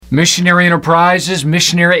Missionary Enterprises,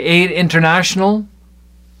 Missionary Aid International,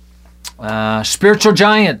 Spiritual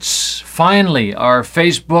Giants, finally, our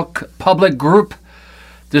Facebook public group.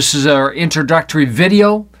 This is our introductory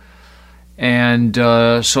video, and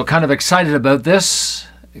so kind of excited about this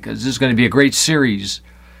because this is going to be a great series.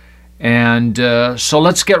 And so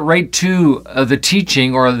let's get right to the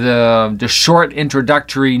teaching, or the short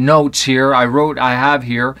introductory notes here I have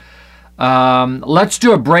here. Let's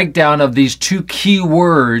do a breakdown of these two key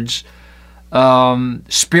words,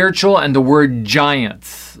 spiritual and the word giant.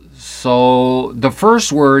 So the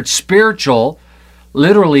first word, spiritual,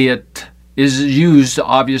 literally it is used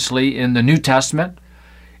obviously in the New Testament.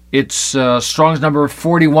 It's Strong's number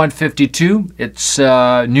 4152. It's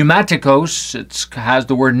pneumatikos. It has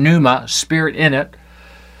the word pneuma, spirit, in it.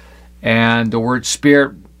 And the word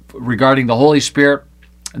spirit regarding the Holy Spirit,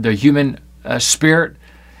 the human spirit,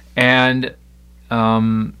 and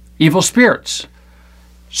evil spirits.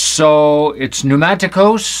 So it's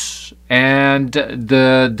pneumatikos, and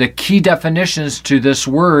the key definitions to this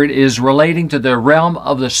word is relating to the realm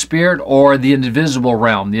of the spirit, or the invisible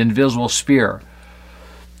realm, the invisible sphere.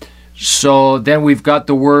 So then we've got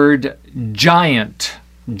the word giant,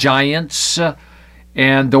 giants,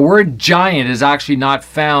 and the word giant is actually not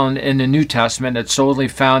found in the New Testament. It's solely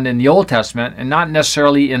found in the Old Testament, and not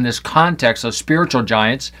necessarily in this context of spiritual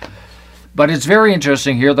giants. But it's very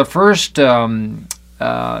interesting here. The first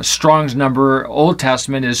Strong's number, Old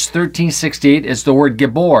Testament, is 1368. It's the word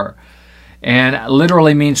Gibor, and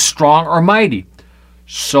literally means strong or mighty.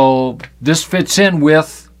 So this fits in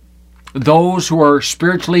with those who are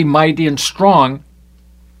spiritually mighty and strong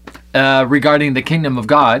regarding the kingdom of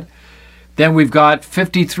God. Then we've got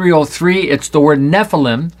 5303. It's the word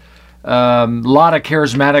Nephilim. A lot of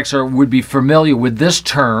charismatics would be familiar with this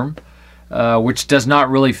term, which does not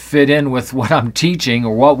really fit in with what I'm teaching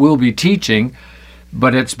or what we'll be teaching.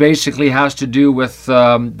 But it's basically has to do with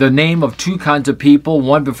the name of two kinds of people,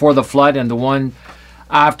 one before the flood and the one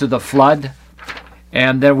after the flood.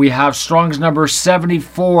 And then we have Strong's number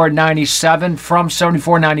 7497 from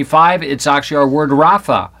 7495. It's actually our word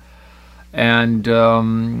Rapha. And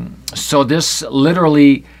so this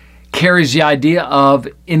literally carries the idea of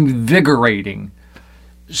invigorating.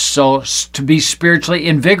 So to be spiritually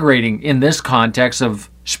invigorating in this context of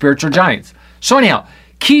spiritual giants. So anyhow,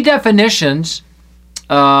 key definitions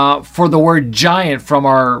for the word giant from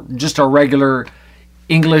our regular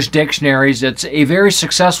English dictionaries. It's a very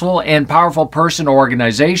successful and powerful person or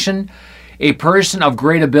organization, a person of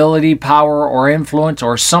great ability, power, or influence,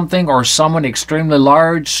 or something or someone extremely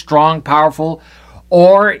large, strong, powerful,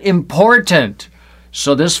 or important.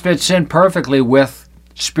 So this fits in perfectly with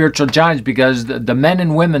spiritual giants, because the men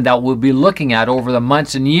and women that we'll be looking at over the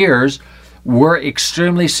months and years were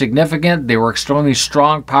extremely significant. They were extremely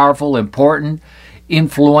strong, powerful, important,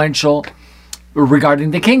 influential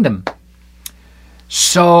regarding the kingdom.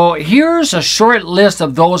 So here's a short list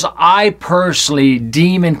of those I personally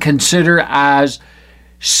deem and consider as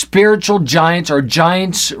spiritual giants, or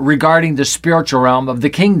giants regarding the spiritual realm of the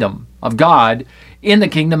kingdom of God, in the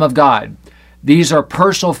kingdom of God. These are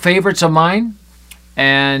personal favorites of mine,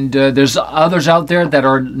 and there's others out there that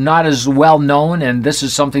are not as well known, and this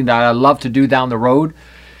is something that I love to do down the road.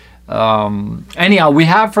 Anyhow, we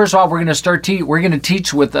have, first of all, we're going to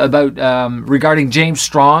teach about regarding James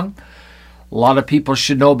Strong. A lot of people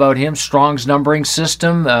should know about him. Strong's numbering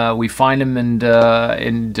system. We find him in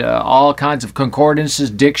all kinds of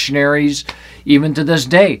concordances, dictionaries, even to this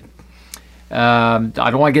day. I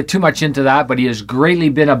don't want to get too much into that, but he has greatly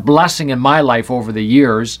been a blessing in my life over the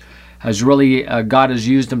years. Has really God has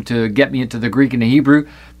used him to get me into the Greek and the Hebrew.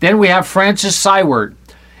 Then we have Frances Syward,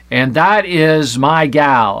 and that is my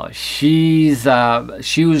gal. She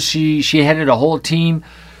headed a whole team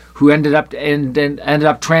who ended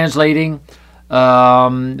up translating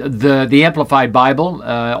the Amplified Bible,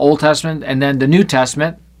 Old Testament, and then the New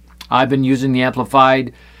Testament. I've been using the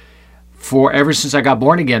Amplified ever since I got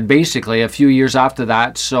born again, basically, a few years after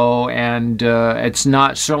that. So, and it's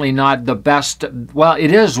certainly not the best. Well,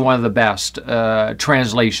 it is one of the best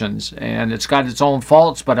translations, and it's got its own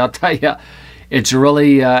faults, but I'll tell you, it's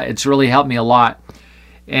really helped me a lot.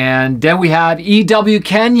 And then we have E.W.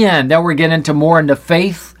 Kenyon. Then we're getting into more into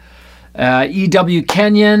faith. E.W.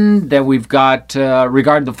 Kenyon. Then we've got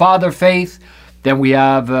regarding the Father faith. Then we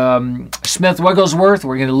have Smith Wigglesworth.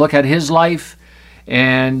 We're going to look at his life.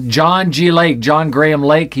 And John G. Lake, John Graham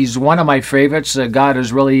Lake. He's one of my favorites. God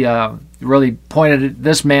has really pointed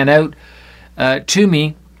this man out to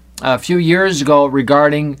me a few years ago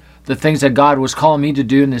regarding the things that God was calling me to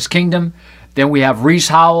do in His kingdom. Then we have Rees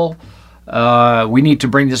Howell. We need to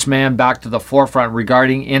bring this man back to the forefront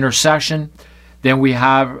regarding intercession. Then we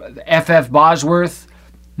have F.F. Bosworth.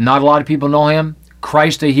 Not a lot of people know him.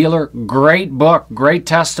 Christ the Healer. Great book. Great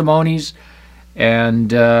testimonies. And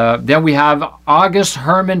then we have August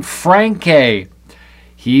Herman Franke.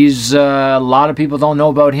 He's a lot of people don't know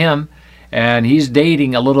about him. And he's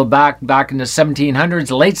dating a little back in the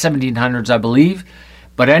 1700s, late 1700s, I believe.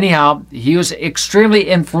 But anyhow, he was extremely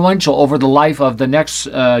influential over the life of the next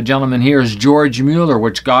gentleman here is George Mueller,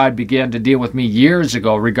 which God began to deal with me years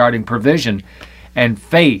ago regarding provision and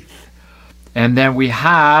faith. And then we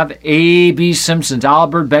have A.B. Simpson,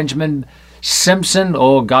 Albert Benjamin Simpson.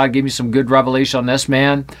 Oh, God gave me some good revelation on this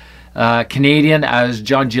man. Canadian, as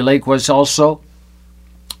John G. Lake was also.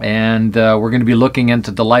 And we're going to be looking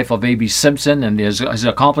into the life of A.B. Simpson and his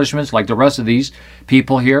accomplishments like the rest of these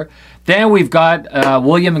people here. Then we've got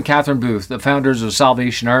William and Catherine Booth, the founders of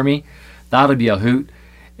Salvation Army. That'll be a hoot.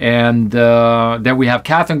 And then we have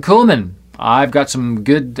Catherine Kuhlman. I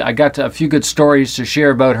got a few good stories to share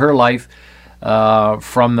about her life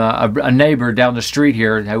from a neighbor down the street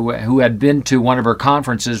here who had been to one of her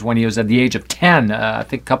conferences when he was at the age of 10, I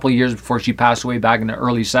think a couple of years before she passed away back in the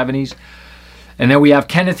early 70s. And then we have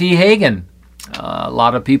Kenneth E. Hagin. A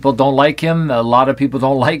lot of people don't like him. A lot of people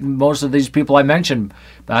don't like most of these people I mentioned.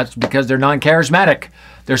 That's because they're non-charismatic.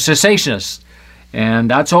 They're cessationists. And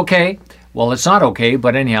that's okay. Well, it's not okay,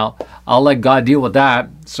 but anyhow, I'll let God deal with that.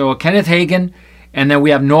 So Kenneth Hagin, and then we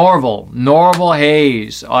have Norval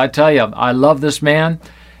Hayes. I tell you, I love this man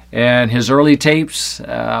and his early tapes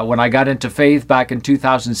when I got into faith back in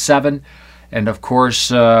 2007. And of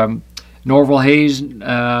course, Norval Hayes,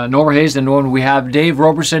 and when we have Dave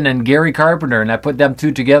Roberson and Gary Carpenter, and I put them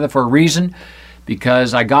two together for a reason,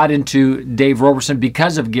 because I got into Dave Roberson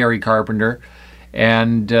because of Gary Carpenter,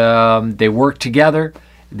 and they work together.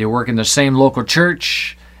 They work in the same local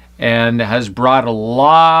church, and has brought a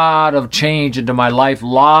lot of change into my life,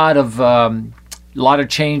 lot of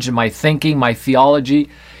change in my thinking, my theology,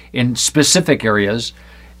 in specific areas.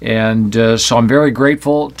 And so I'm very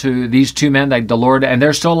grateful to these two men, like the Lord, and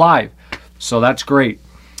they're still alive. So that's great.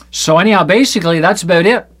 So anyhow, basically, that's about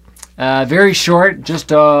it. Very short, just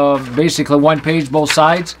basically one page, both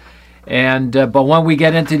sides. And but when we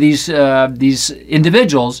get into these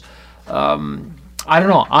individuals, I don't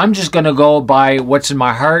know. I'm just going to go by what's in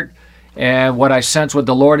my heart and what I sense what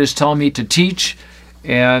the Lord is telling me to teach.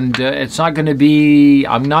 And it's not going to be,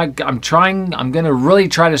 I'm going to really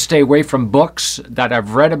try to stay away from books that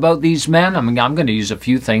I've read about these men. I mean, I'm going to use a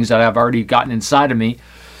few things that I've already gotten inside of me.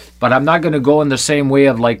 But I'm not going to go in the same way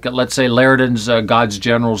of, like, let's say, Laridan's God's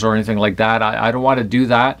Generals or anything like that. I don't want to do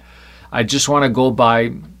that. I just want to go by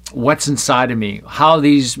what's inside of me, how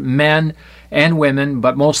these men and women,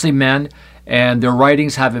 but mostly men, and their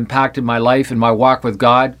writings have impacted my life and my walk with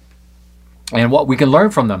God, and what we can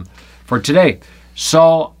learn from them for today.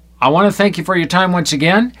 So I want to thank you for your time once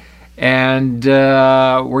again, and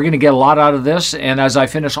we're going to get a lot out of this. And as I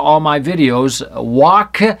finish all my videos,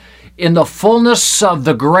 walk in the fullness of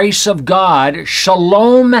the grace of God.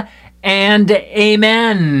 Shalom and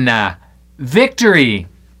amen. Victory.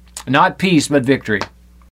 Not peace, but victory.